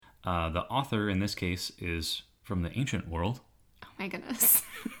The author in this case is from the ancient world. Oh my goodness.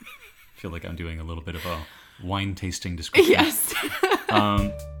 I feel like I'm doing a little bit of a wine tasting description. Yes.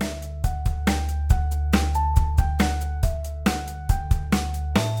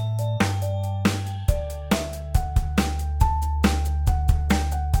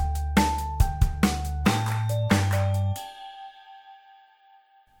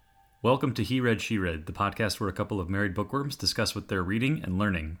 Welcome to He Read, She Read, the podcast where a couple of married bookworms discuss what they're reading and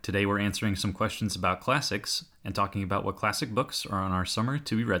learning. Today we're answering some questions about classics and talking about what classic books are on our summer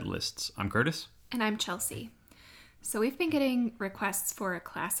to be read lists. I'm Curtis. And I'm Chelsea. So we've been getting requests for a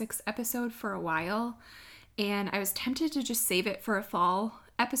classics episode for a while, and I was tempted to just save it for a fall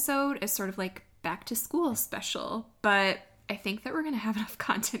episode as sort of like back to school special, but I think that we're going to have enough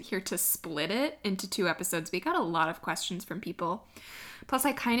content here to split it into 2 episodes. We got a lot of questions from people. Plus,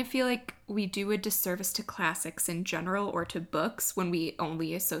 I kind of feel like we do a disservice to classics in general or to books when we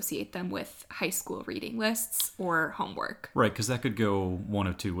only associate them with high school reading lists or homework. Right, because that could go one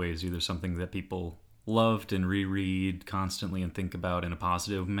of 2 ways. Either something that people loved and reread constantly and think about in a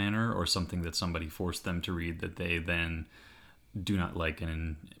positive manner, or something that somebody forced them to read that they then do not like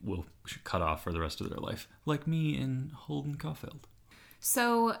and will cut off for the rest of their life. Like me and Holden Caulfield.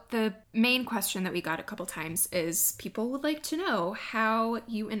 So the main question that we got a couple times is people would like to know how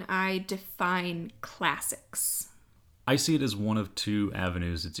you and I define classics. I see it as one of 2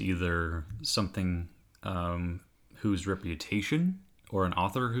 avenues. It's either something whose reputation, or an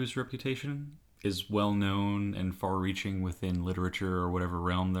author whose reputation is well known and far-reaching within literature or whatever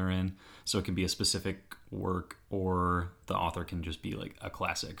realm they're in. So it can be a specific work, or the author can just be like a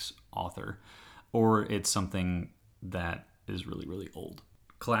classics author. Or it's something that is really, really old.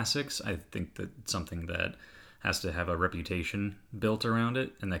 Classics, I think that it's something that has to have a reputation built around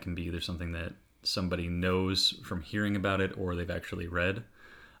it, and that can be either something that somebody knows from hearing about it or they've actually read,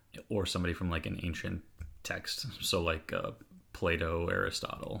 or somebody from like an ancient text. So like Plato,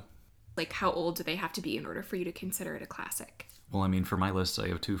 Aristotle. Like, how old do they have to be in order for you to consider it a classic? Well, I mean, for my list, I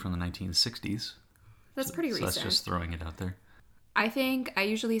have 2 from the 1960s. That's pretty recent. So that's just throwing it out there. I think I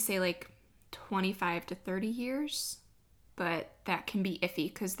usually say like 25 to 30 years, but that can be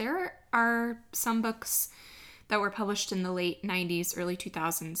iffy because there are some books that were published in the late 90s, early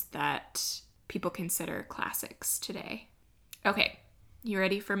 2000s that people consider classics today. Okay, you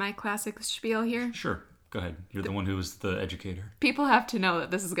ready for my classic spiel here? Sure. Go ahead. You're the one who was the educator. People have to know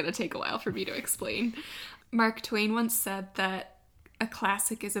that this is going to take a while for me to explain. Mark Twain once said that a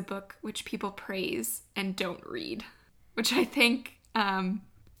classic is a book which people praise and don't read, which I think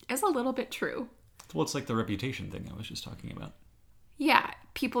is a little bit true. Well, it's like the reputation thing I was just talking about. Yeah,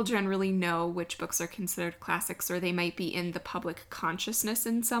 people generally know which books are considered classics, or they might be in the public consciousness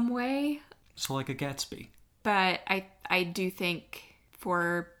in some way. So like a Gatsby. But I do think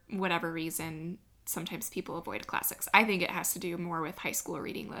for whatever reason, sometimes people avoid classics. I think it has to do more with high school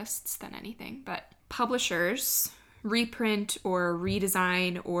reading lists than anything. But publishers reprint or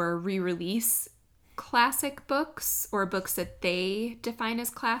redesign or re-release classic books or books that they define as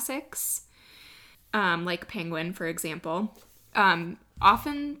classics, like Penguin, for example.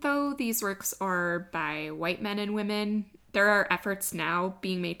 Often, though, these works are by white men and women. There are efforts now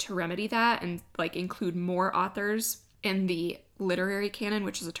being made to remedy that and like include more authors in the literary canon,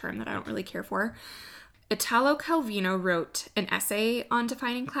 which is a term that I don't really care for. Italo Calvino wrote an essay on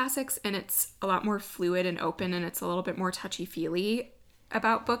defining classics, and it's a lot more fluid and open, and it's a little bit more touchy-feely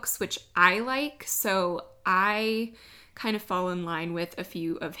about books, which I like. So I kind of fall in line with a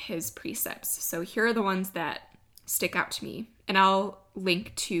few of his precepts. So here are the ones that stick out to me, and I'll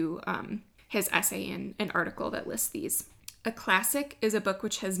link to his essay in an article that lists these. A classic is a book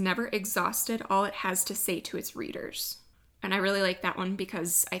which has never exhausted all it has to say to its readers. And I really like that one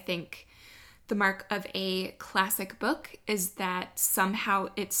because I think the mark of a classic book is that somehow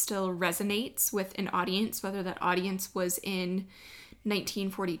it still resonates with an audience, whether that audience was in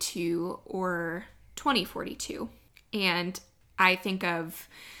 1942 or 2042. And I think of,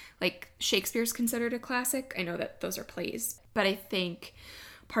 like, Shakespeare's considered a classic. I know that those are plays, but I think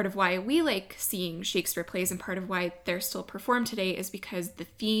part of why we like seeing Shakespeare plays and part of why they're still performed today is because the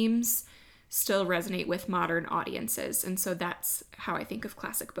themes still resonate with modern audiences. And so that's how I think of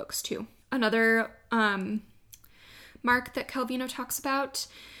classic books too. Another mark that Calvino talks about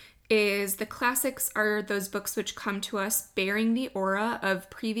is the classics are those books which come to us bearing the aura of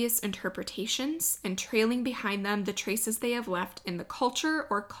previous interpretations and trailing behind them the traces they have left in the culture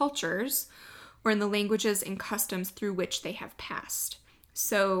or cultures or in the languages and customs through which they have passed.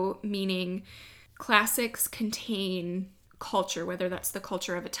 So meaning classics contain culture, whether that's the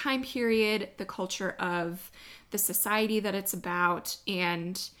culture of a time period, the culture of the society that it's about.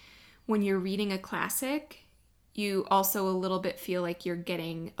 And when you're reading a classic, you also a little bit feel like you're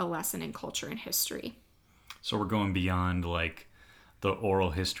getting a lesson in culture and history. So we're going beyond like the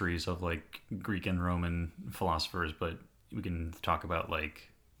oral histories of like Greek and Roman philosophers, but we can talk about like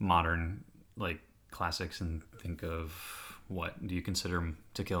modern like classics and think of what do you consider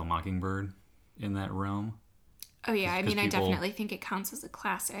To Kill a Mockingbird in that realm? Oh yeah, I mean, I definitely think it counts as a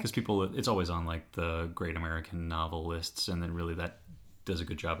classic. Because people, it's always on like the great American novel lists, and then really that does a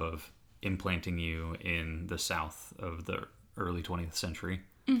good job of implanting you in the South of the early 20th century.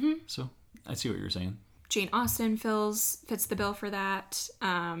 Mm-hmm. So I see what you're saying. Jane Austen fits the bill for that.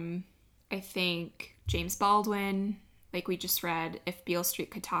 I think James Baldwin, like we just read, If Beale Street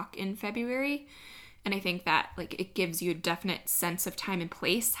Could Talk in February. And I think that like it gives you a definite sense of time and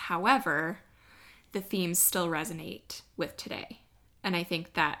place. However, the themes still resonate with today. And I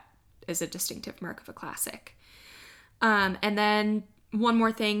think that is a distinctive mark of a classic. And then one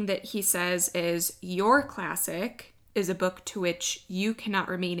more thing that he says is your classic is a book to which you cannot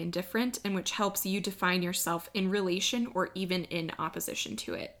remain indifferent and which helps you define yourself in relation or even in opposition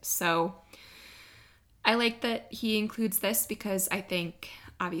to it. So I like that he includes this because I think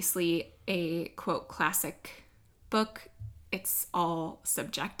obviously a quote classic book, it's all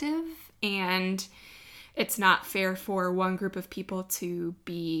subjective and it's not fair for one group of people to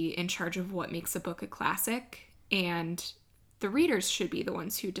be in charge of what makes a book a classic, and the readers should be the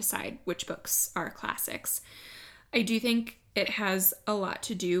ones who decide which books are classics. I do think it has a lot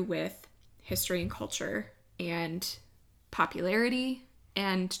to do with history and culture and popularity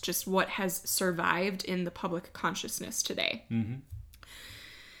and just what has survived in the public consciousness today. Mm-hmm.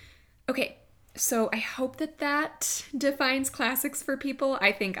 Okay, so I hope that defines classics for people.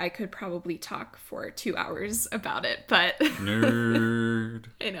 I think I could probably talk for 2 hours about it, but... Nerd.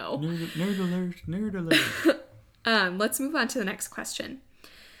 I know. Nerd alert, nerd alert. Let's move on to the next question.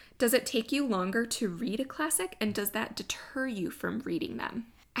 Does it take you longer to read a classic, and does that deter you from reading them?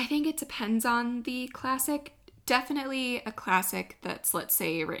 I think it depends on the classic. Definitely a classic that's, let's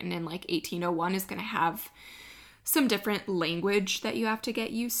say, written in like 1801 is going to have some different language that you have to get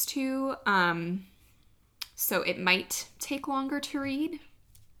used to. So it might take longer to read.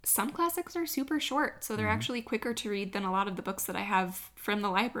 Some classics are super short, so they're actually quicker to read than a lot of the books that I have from the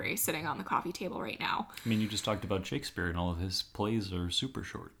library sitting on the coffee table right now. I mean, you just talked about Shakespeare, and all of his plays are super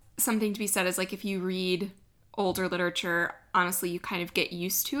short. Something to be said is like if you read older literature, honestly, you kind of get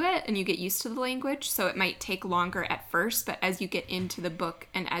used to it and you get used to the language. So it might take longer at first, but as you get into the book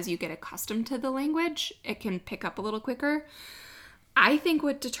and as you get accustomed to the language, it can pick up a little quicker. I think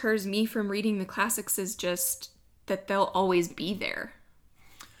what deters me from reading the classics is just that they'll always be there.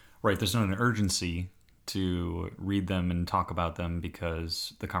 Right. There's not an urgency to read them and talk about them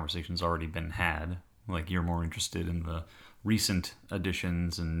because the conversation's already been had. Like you're more interested in the recent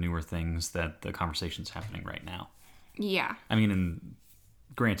additions and newer things that the conversation's happening right now. Yeah. I mean, and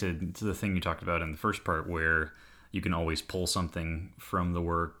granted, to the thing you talked about in the first part where you can always pull something from the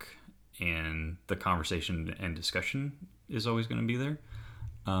work and the conversation and discussion is always going to be there,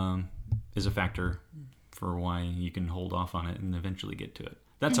 is a factor for why you can hold off on it and eventually get to it.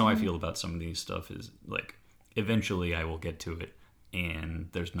 That's how I feel about some of these stuff is like, eventually I will get to it and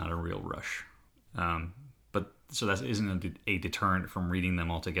there's not a real rush. But so that isn't a deterrent from reading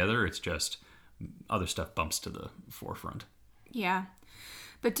them altogether. It's just other stuff bumps to the forefront. Yeah.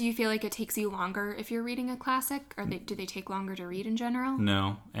 But do you feel like it takes you longer if you're reading a classic? Or do they take longer to read in general?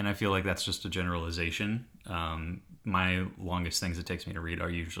 No. And I feel like that's just a generalization. My longest things it takes me to read are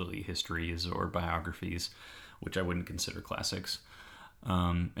usually histories or biographies, which I wouldn't consider classics.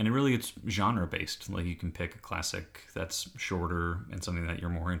 And it's genre based. Like you can pick a classic that's shorter and something that you're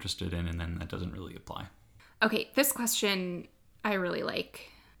more interested in, and then that doesn't really apply. Okay, this question I really like.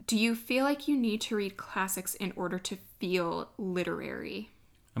 Do you feel like you need to read classics in order to feel literary?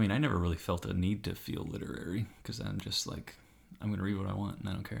 I mean, I never really felt a need to feel literary because I'm just like, I'm going to read what I want and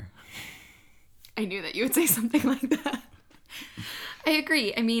I don't care. I knew that you would say something like that. I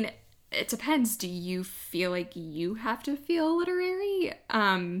agree. I mean, it depends. Do you feel like you have to feel literary?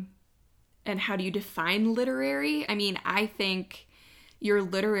 And how do you define literary? I mean, I think you're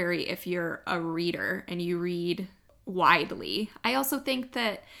literary if you're a reader and you read widely. I also think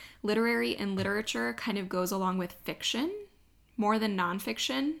that literary and literature kind of goes along with fiction more than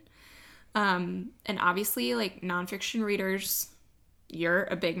nonfiction. And obviously, like nonfiction readers, you're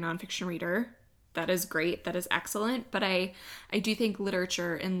a big nonfiction reader. That is great. That is excellent. But I do think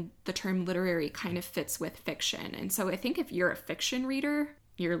literature and the term literary kind of fits with fiction. And so I think if you're a fiction reader,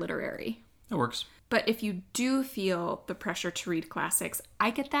 you're literary. That works. But if you do feel the pressure to read classics,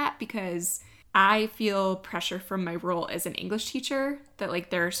 I get that because I feel pressure from my role as an English teacher that like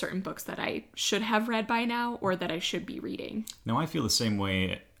there are certain books that I should have read by now or that I should be reading. Now, I feel the same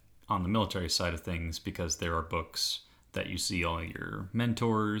way on the military side of things because there are books that you see all your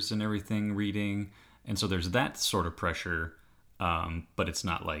mentors and everything reading. And so there's that sort of pressure, but it's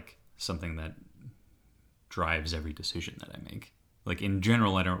not like something that drives every decision that I make. Like in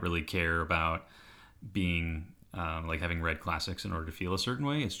general, I don't really care about being like having read classics in order to feel a certain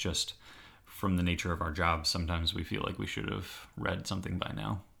way. It's just from the nature of our job, sometimes we feel like we should have read something by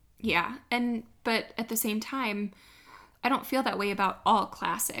now. Yeah, but at the same time, I don't feel that way about all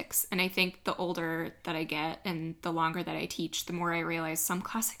classics. And I think the older that I get and the longer that I teach, the more I realize some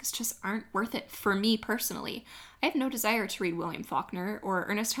classics just aren't worth it for me personally. I have no desire to read William Faulkner or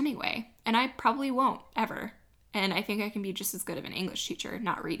Ernest Hemingway, and I probably won't ever. And I think I can be just as good of an English teacher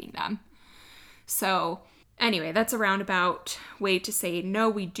not reading them. So anyway, that's a roundabout way to say, no,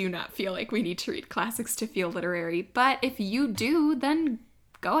 we do not feel like we need to read classics to feel literary. But if you do, then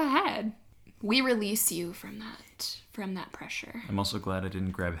go ahead. We release you from that pressure. I'm also glad I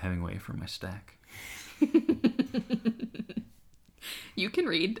didn't grab Hemingway from my stack. You can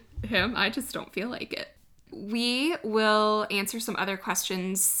read him. I just don't feel like it. We will answer some other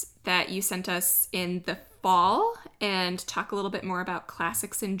questions that you sent us in the fall and talk a little bit more about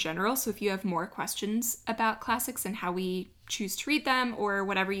classics in general. So if you have more questions about classics and how we choose to read them or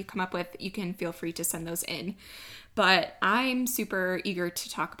whatever you come up with, you can feel free to send those in. But I'm super eager to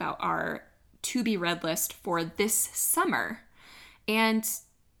talk about our to-be read list for this summer and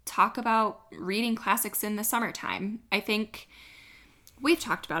talk about reading classics in the summertime. I think we've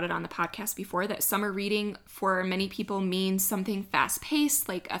talked about it on the podcast before that summer reading for many people means something fast-paced,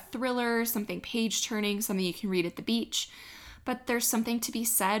 like a thriller, something page-turning, something you can read at the beach. But there's something to be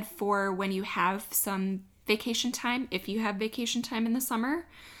said for when you have some vacation time, if you have vacation time in the summer,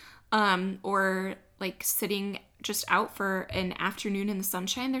 or like sitting just out for an afternoon in the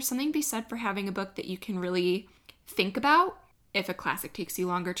sunshine. There's something to be said for having a book that you can really think about. If a classic takes you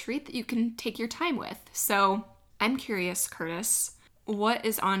longer to read, that you can take your time with. So I'm curious, Curtis, what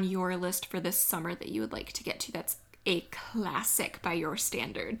is on your list for this summer that you would like to get to that's a classic by your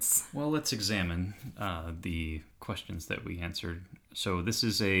standards? Well, let's examine the questions that we answered. So this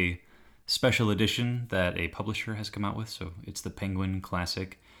is a special edition that a publisher has come out with. So it's the Penguin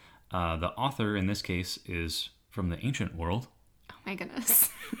Classic. The author in this case is from the ancient world. Oh my goodness.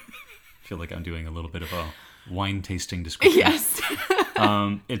 I feel like I'm doing a little bit of a wine tasting description. Yes.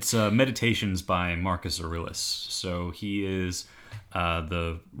 It's Meditations by Marcus Aurelius. So he is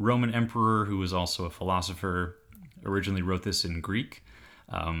the Roman emperor who was also a philosopher. Originally wrote this in Greek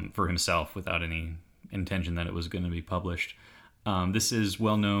for himself without any intention that it was going to be published. This is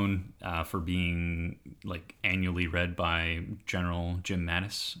well known for being like annually read by General Jim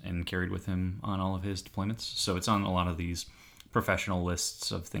Mattis and carried with him on all of his deployments. So it's on a lot of these professional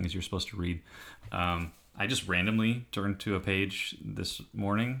lists of things you're supposed to read. I just randomly turned to a page this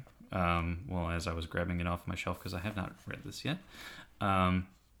morning, as I was grabbing it off my shelf because I have not read this yet.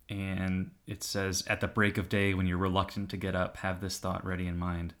 And it says, at the break of day, when you're reluctant to get up, have this thought ready in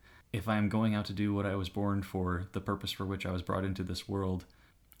mind. If I am going out to do what I was born for, the purpose for which I was brought into this world,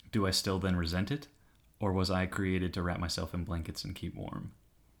 do I still then resent it? Or was I created to wrap myself in blankets and keep warm?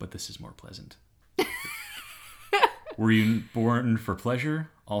 But this is more pleasant. Were you born for pleasure,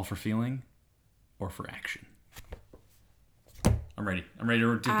 all for feeling, or for action? I'm ready. I'm ready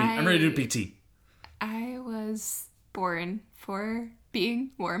to do PT. I was born for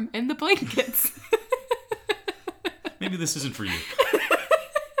being warm in the blankets. Maybe this isn't for you.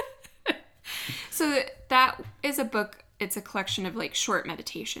 So that is a book. It's a collection of like short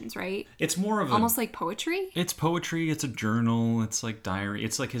meditations, right? It's more of almost like poetry. It's poetry. It's a journal. It's like diary.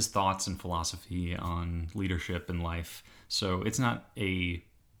 It's like his thoughts and philosophy on leadership and life. So it's not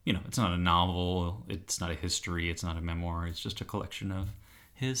it's not a novel. It's not a history. It's not a memoir. It's just a collection of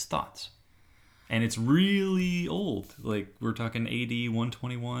his thoughts. And it's really old. Like we're talking AD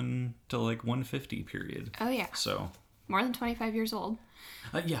 121 to like 150 period. Oh yeah. So more than 25 years old.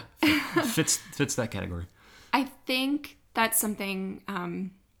 Yeah, fits that category. I think that's something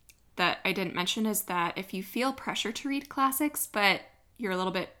that I didn't mention is that if you feel pressure to read classics, but you're a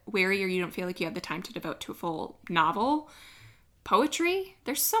little bit wary or you don't feel like you have the time to devote to a full novel, poetry,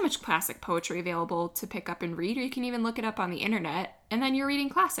 there's so much classic poetry available to pick up and read, or you can even look it up on the internet, and then you're reading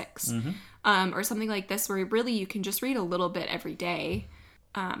classics. Mm-hmm. Or something like this where really you can just read a little bit every day.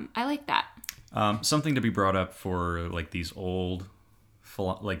 I like that. Something to be brought up for like these old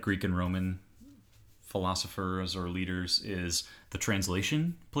like Greek and Roman philosophers or leaders is the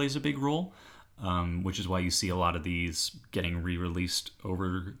translation plays a big role. which is why you see a lot of these getting re-released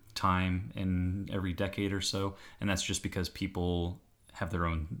over time in every decade or so. And that's just because people have their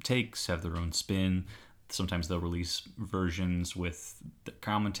own takes, have their own spin. Sometimes they'll release versions with the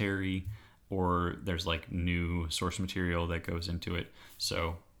commentary, or there's like new source material that goes into it.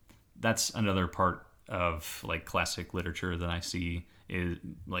 So that's another part of like classic literature that I see, is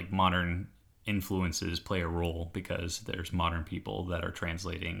like modern influences play a role because there's modern people that are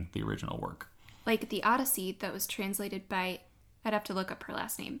translating the original work. Like the Odyssey that was translated by, I'd have to look up her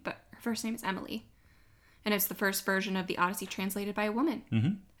last name, but her first name is Emily. And it's the first version of the Odyssey translated by a woman.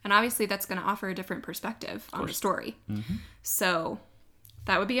 Mm-hmm. And obviously that's going to offer a different perspective on the story. Mm-hmm. So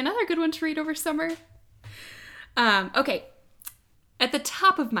that would be another good one to read over summer. Okay. At the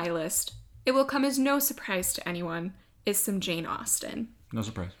top of my list, it will come as no surprise to anyone, is some Jane Austen. No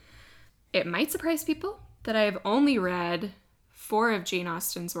surprise. It might surprise people that I have only read 4 of Jane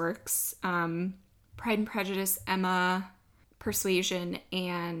Austen's works. Pride and Prejudice, Emma, Persuasion,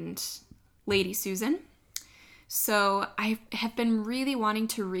 and Lady Susan. So I have been really wanting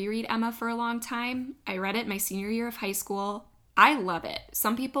to reread Emma for a long time. I read it my senior year of high school. I love it.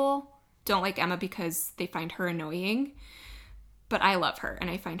 Some people don't like Emma because they find her annoying, but I love her and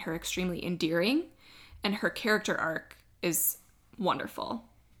I find her extremely endearing, and her character arc is wonderful.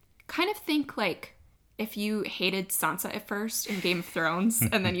 Kind of think like if you hated Sansa at first in Game of Thrones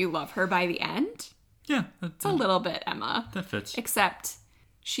and then you love her by the end. Yeah. It's a little bit Emma. That fits. Except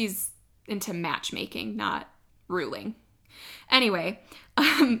she's into matchmaking, not ruling. Anyway,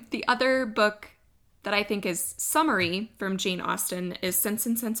 the other book that I think is summary from Jane Austen is Sense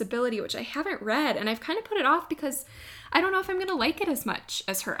and Sensibility, which I haven't read, and I've kind of put it off because I don't know if I'm going to like it as much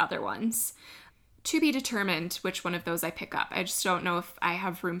as her other ones. To be determined which one of those I pick up. I just don't know if I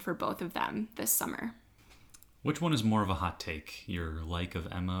have room for both of them this summer. Which one is more of a hot take? Your like of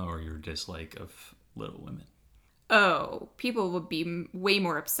Emma or your dislike of Little Women? Oh, people would be way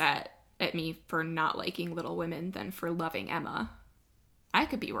more upset at me for not liking Little Women than for loving Emma. I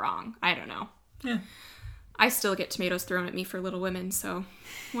could be wrong. I don't know. Yeah. I still get tomatoes thrown at me for Little Women, so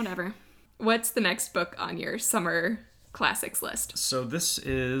whatever. What's the next book on your summer classics list? So this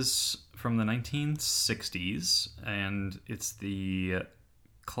is from the 1960s, and it's the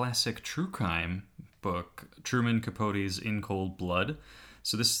classic true crime book, Truman Capote's In Cold Blood.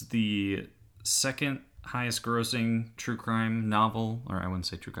 So this is the second highest grossing true crime novel, or I wouldn't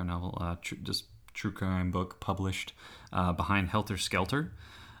say true crime novel, just true crime book published, behind Helter Skelter.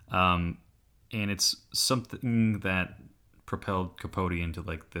 And it's something that propelled Capote into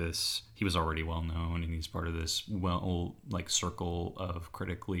like this. He was already well known, and he's part of this circle of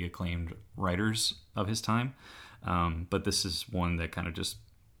critically acclaimed writers of his time. But this is one that kind of just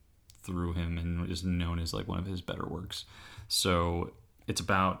threw him and is known as like one of his better works. So it's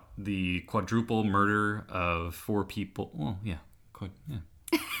about the quadruple murder of 4 people. Well, yeah. I'm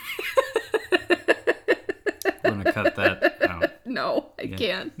going to cut that out. No, I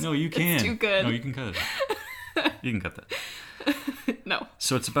can't. No, you can. It's too good. No, you can cut it out. You can cut that. No.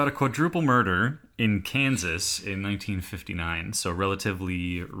 So it's about a quadruple murder in Kansas in 1959. So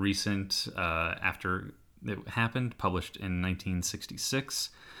relatively recent after it happened, published in 1966.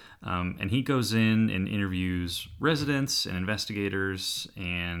 And he goes in and interviews residents and investigators,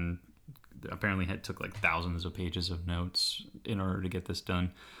 and apparently took like thousands of pages of notes in order to get this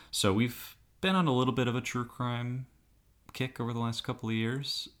done. So we've been on a little bit of a true crime kick over the last couple of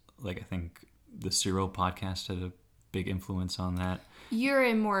years. Like, I think the Serial podcast had a big influence on that. You're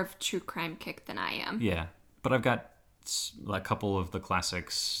in more of true crime kick than I am. Yeah, but I've got a couple of the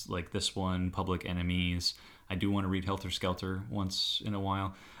classics, like this one, Public Enemies. I do want to read Helter Skelter once in a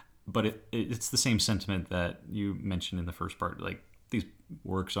while. But it's the same sentiment that you mentioned in the first part. Like, these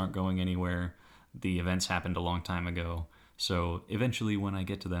works aren't going anywhere. The events happened a long time ago. So eventually when I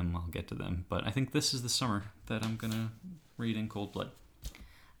get to them, I'll get to them. But I think this is the summer that I'm going to read In Cold Blood.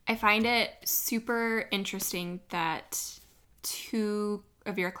 I find it super interesting that 2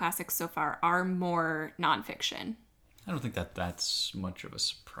 of your classics so far are more nonfiction. I don't think that that's much of a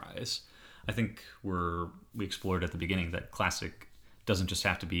surprise. I think we explored at the beginning that classic doesn't just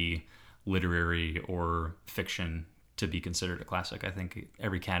have to be literary or fiction to be considered a classic. I think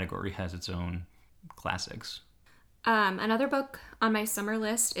every category has its own classics. Another book on my summer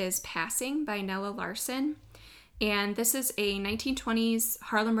list is Passing by Nella Larsen. And this is a 1920s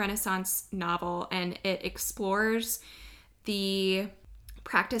Harlem Renaissance novel, and it explores the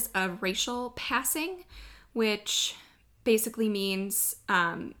practice of racial passing, which basically means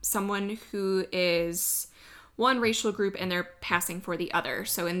someone who is one racial group and they're passing for the other.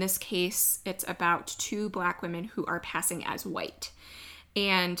 So in this case, it's about 2 Black women who are passing as white.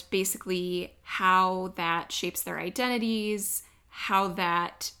 and basically how that shapes their identities, how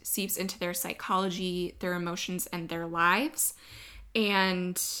that seeps into their psychology, their emotions, and their lives.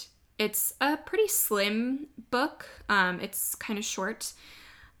 And it's a pretty slim book. It's kind of short.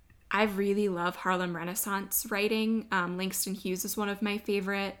 I really love Harlem Renaissance writing. Langston Hughes is one of my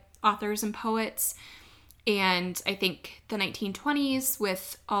favorite authors and poets. And I think the 1920s,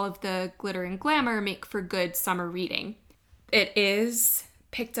 with all of the glitter and glamour, make for good summer reading. It is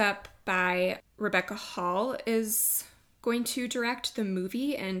picked up by Rebecca Hall, is going to direct the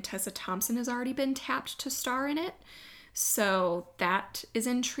movie, and Tessa Thompson has already been tapped to star in it. So that is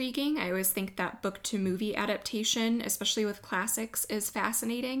intriguing. I always think that book to movie adaptation, especially with classics, is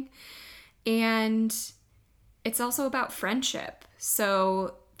fascinating. And it's also about friendship.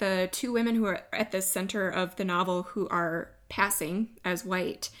 So the two women who are at the center of the novel, who are passing as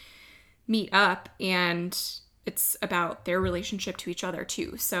white, meet up, and it's about their relationship to each other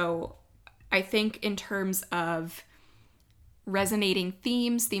too. So I think in terms of resonating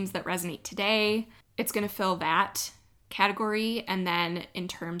themes that resonate today, it's going to fill that category. And then in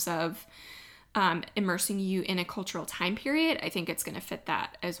terms of immersing you in a cultural time period, I think it's going to fit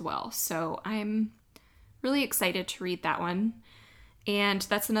that as well. So I'm really excited to read that one. And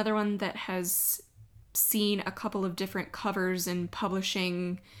that's another one that has seen a couple of different covers in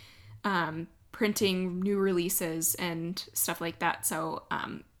publishing, printing new releases and stuff like that. So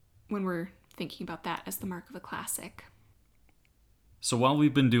when we're thinking about that as the mark of a classic. So while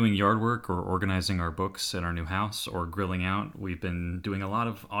we've been doing yard work or organizing our books in our new house or grilling out, we've been doing a lot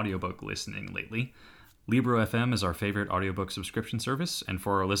of audiobook listening lately. Libro FM is our favorite audiobook subscription service, and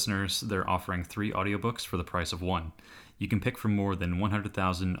for our listeners, they're offering 3 audiobooks for the price of 1. You can pick from more than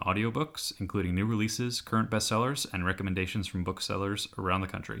 100,000 audiobooks, including new releases, current bestsellers, and recommendations from booksellers around the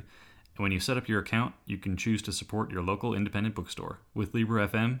country. And when you set up your account, you can choose to support your local independent bookstore. With Libro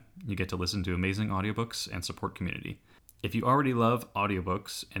FM, you get to listen to amazing audiobooks and support community. If you already love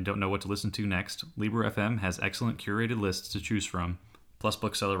audiobooks and don't know what to listen to next, Libro FM has excellent curated lists to choose from, plus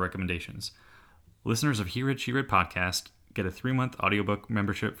bookseller recommendations. Listeners of He Read, She Read podcast get a 3-month audiobook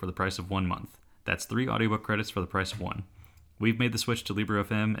membership for the price of 1 month. That's 3 audiobook credits for the price of 1. We've made the switch to Libro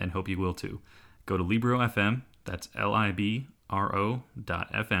FM and hope you will too. Go to Libro FM, that's libro.fm,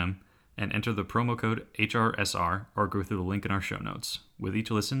 and enter the promo code HRSR or go through the link in our show notes. With each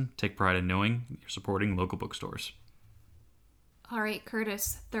listen, take pride in knowing you're supporting local bookstores. All right,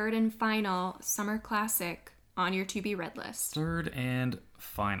 Curtis, third and final summer classic on your to-be-read list. Third and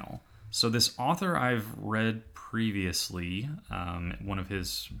final. So this author I've read previously. One of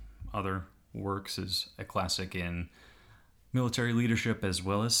his other works is a classic in military leadership as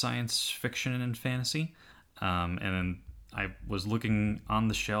well as science fiction and fantasy. And then I was looking on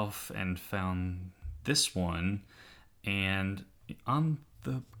the shelf and found this one. And on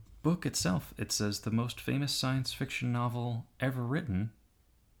the book itself, it says the most famous science fiction novel ever written,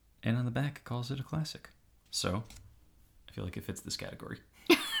 and on the back it calls it a classic. So I feel like it fits this category.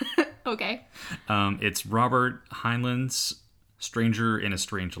 Okay. It's Robert Heinlein's Stranger in a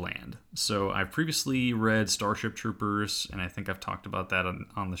Strange Land. So I've previously read Starship Troopers, and I think I've talked about that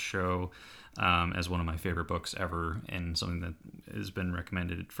on the show as one of my favorite books ever, and something that has been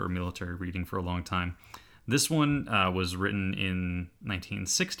recommended for military reading for a long time. This one was written in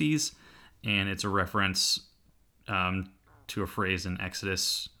 1960s, and it's a reference to a phrase in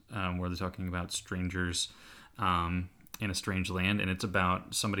Exodus where they're talking about strangers in a strange land, and it's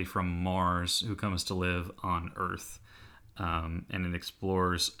about somebody from Mars who comes to live on Earth, and it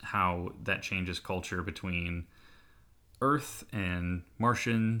explores how that changes culture between Earth and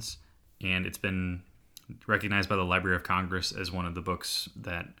Martians, and it's been recognized by the Library of Congress as one of the books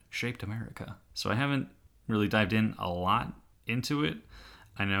that shaped America. So I haven't really dived in a lot into it.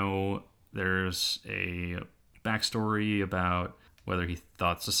 I know there's a backstory about whether he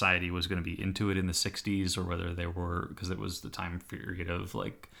thought society was going to be into it in the 60s or whether they were, because it was the time period of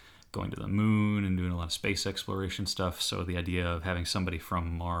like going to the moon and doing a lot of space exploration stuff. So the idea of having somebody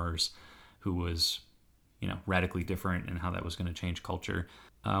from Mars who was, radically different and how that was going to change culture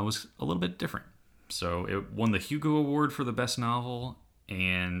was a little bit different. So it won the Hugo Award for the best novel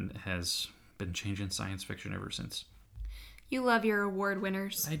and has been changing science fiction ever since. You love your award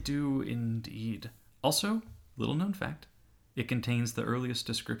winners. I do indeed. Also, little known fact, it contains the earliest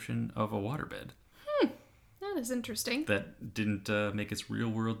description of a waterbed. That is interesting. That didn't make its real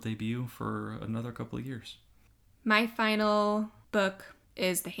world debut for another couple of years. My final book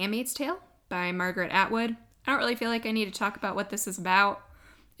is The Handmaid's Tale by Margaret Atwood. I don't really feel like I need to talk about what this is about.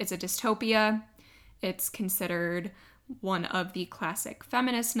 It's a dystopia. It's considered one of the classic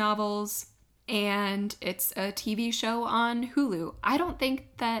feminist novels. and it's a TV show on Hulu. I don't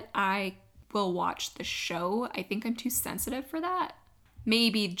think that I will watch the show. I think I'm too sensitive for that.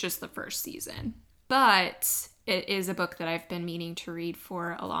 Maybe just the first season. But it is a book that I've been meaning to read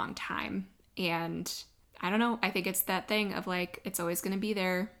for a long time. And I don't know, I think it's that thing of like, it's always going to be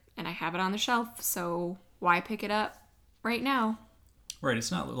there and I have it on the shelf, so why pick it up right now? Right,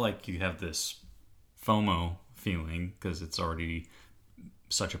 it's not like you have this FOMO feeling because it's already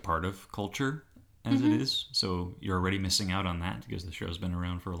such a part of culture as it is. So you're already missing out on that because the show's been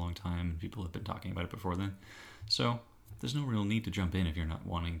around for a long time and people have been talking about it before then. So there's no real need to jump in if you're not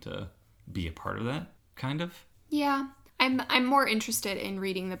wanting to be a part of that, kind of. Yeah, I'm more interested in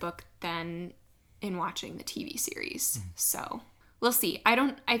reading the book than in watching the TV series. So we'll see.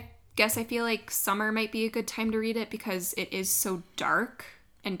 I guess I feel like summer might be a good time to read it because it is so dark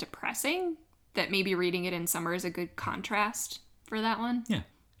and depressing that maybe reading it in summer is a good contrast for that one. Yeah.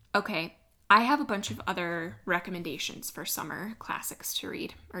 Okay, I have a bunch of other recommendations for summer classics to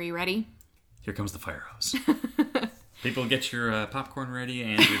read. Are you ready? Here comes the fire hose. People, get your popcorn ready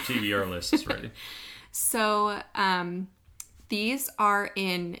and your TBR lists ready. So these are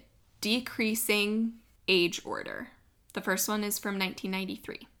in decreasing age order. The first one is from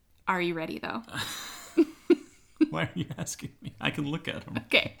 1993. Are you ready, though? Why are you asking me? I can look at them.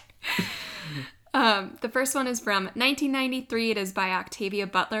 Okay. The first one is from 1993. It is by Octavia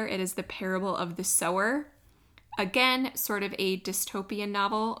Butler. It is The Parable of the Sower. Again, sort of a dystopian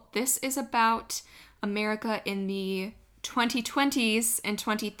novel. This is about America in the 2020s and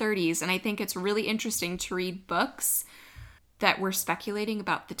 2030s, and I think it's really interesting to read books that were speculating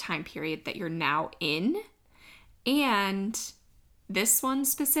about the time period that you're now in. And this one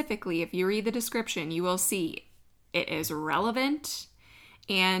specifically, if you read the description, you will see it is relevant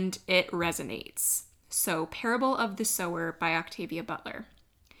and it resonates. So, Parable of the Sower by Octavia Butler.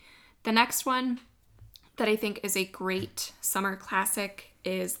 The next one that I think is a great summer classic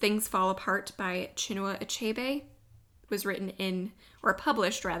is Things Fall Apart by Chinua Achebe. It was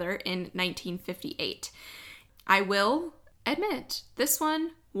published in 1958. I will admit, this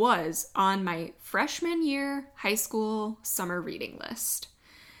one was on my freshman year high school summer reading list.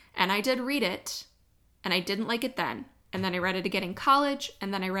 And I did read it, and I didn't like it then. And then I read it again in college,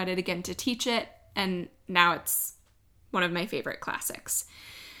 and then I read it again to teach it, and now it's one of my favorite classics.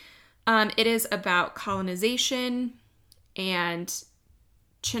 It is about colonization, and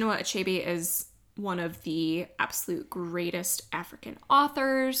Chinua Achebe is one of the absolute greatest African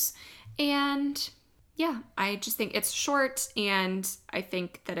authors, and yeah, I just think it's short, and I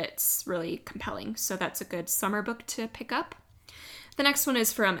think that it's really compelling, so that's a good summer book to pick up. The next one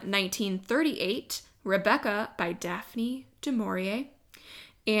is from 1938, Rebecca by Daphne du Maurier,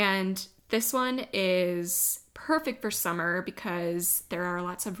 and this one is perfect for summer because there are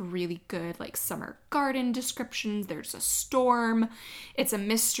lots of really good like summer garden descriptions. There's a storm. It's a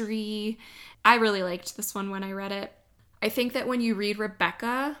mystery. I really liked this one when I read it. I think that when you read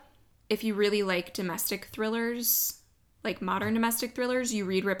Rebecca, if you really like domestic thrillers, like modern domestic thrillers, you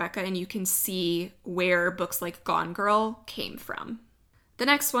read Rebecca and you can see where books like Gone Girl came from. The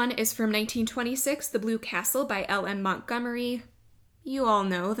next one is from 1926, The Blue Castle by L.M. Montgomery. You all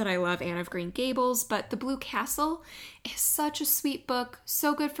know that I love Anne of Green Gables, but The Blue Castle is such a sweet book,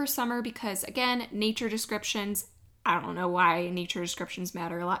 so good for summer because, again, nature descriptions. I don't know why nature descriptions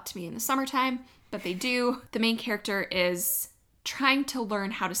matter a lot to me in the summertime, but they do. The main character is trying to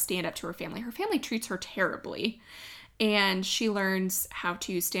learn how to stand up to her family. Her family treats her terribly, and she learns how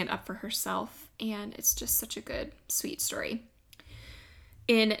to stand up for herself, and it's just such a good, sweet story.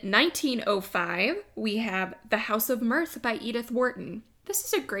 In 1905, we have The House of Mirth by Edith Wharton. This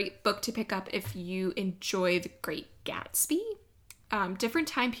is a great book to pick up if you enjoy The Great Gatsby. Different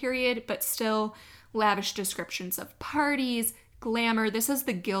time period, but still lavish descriptions of parties, glamour. This is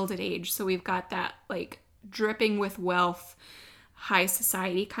the Gilded Age, so we've got that like dripping with wealth, high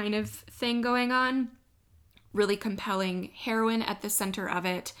society kind of thing going on. Really compelling heroine at the center of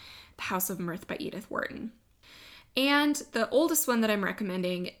it. The House of Mirth by Edith Wharton. And the oldest one that I'm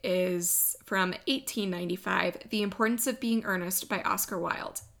recommending is from 1895, The Importance of Being Earnest by Oscar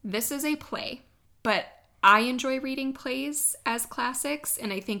Wilde. This is a play, but I enjoy reading plays as classics,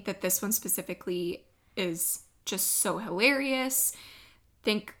 and I think that this one specifically is just so hilarious.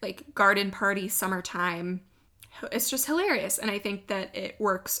 Think like garden party, summertime. It's just hilarious, and I think that it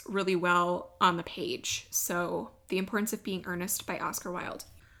works really well on the page. So, The Importance of Being Earnest by Oscar Wilde.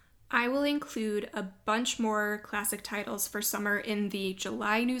 I will include a bunch more classic titles for summer in the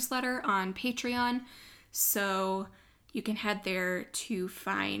July newsletter on Patreon, so you can head there to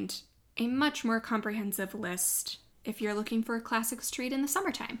find a much more comprehensive list if you're looking for classics to read in the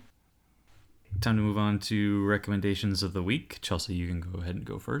summertime. time to move on to recommendations of the week. Chelsea, you can go ahead and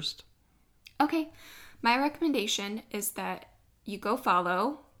go first. Okay. My recommendation is that you go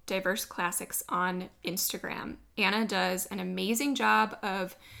follow Diverse Classics on Instagram. Anna does an amazing job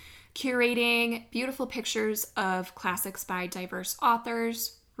of curating beautiful pictures of classics by diverse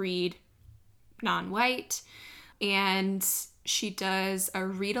authors, read non-white, and she does a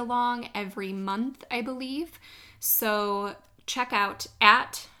read-along every month, I believe. So check out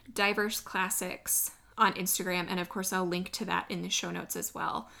at Diverse Classics on Instagram, and of course I'll link to that in the show notes as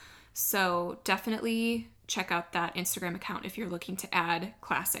well. So definitely check out that Instagram account if you're looking to add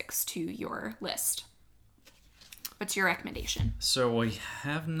classics to your list. What's your recommendation? So I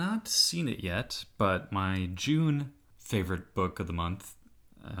have not seen it yet, but my June favorite book of the month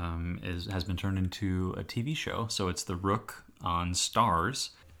has been turned into a TV show. So it's The Rook on Starz.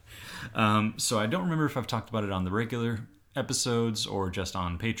 So I don't remember if I've talked about it on the regular episodes or just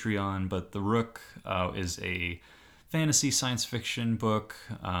on Patreon, but The Rook is a fantasy science fiction book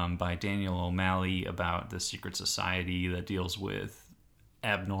by Daniel O'Malley about the secret society that deals with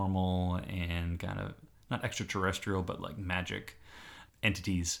abnormal and kind of not extraterrestrial, but like magic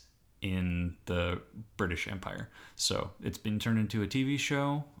entities in the British Empire. So it's been turned into a TV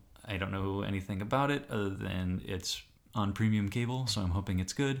show. I don't know anything about it other than it's on premium cable, so I'm hoping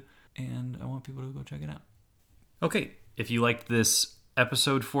it's good, and I want people to go check it out. Okay, if you liked this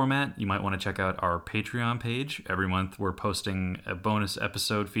episode format, you might want to check out our Patreon page. Every month we're posting a bonus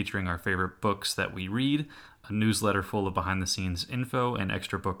episode featuring our favorite books that we read, a newsletter full of behind-the-scenes info, and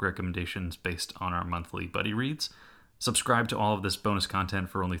extra book recommendations based on our monthly buddy reads. Subscribe to all of this bonus content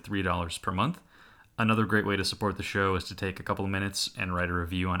for only $3 per month. Another great way to support the show is to take a couple of minutes and write a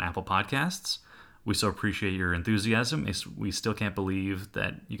review on Apple Podcasts. We so appreciate your enthusiasm. We still can't believe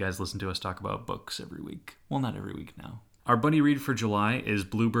that you guys listen to us talk about books every week. Well, not every week now. Our buddy read for July is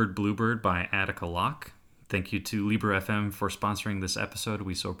Bluebird by Attica Locke. Thank you to Libra FM for sponsoring this episode.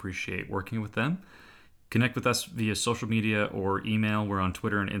 We so appreciate working with them. Connect with us via social media or email. We're on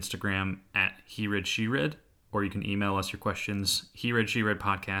Twitter and Instagram at HeReadSheRead, or you can email us your questions,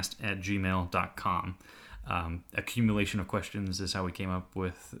 HeReadSheReadPodcast@gmail.com. Accumulation of questions is how we came up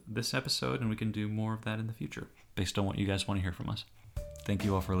with this episode, and we can do more of that in the future based on what you guys want to hear from us. Thank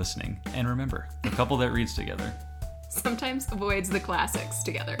you all for listening. And remember, the couple that reads together sometimes avoids the classics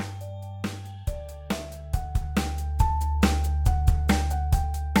together.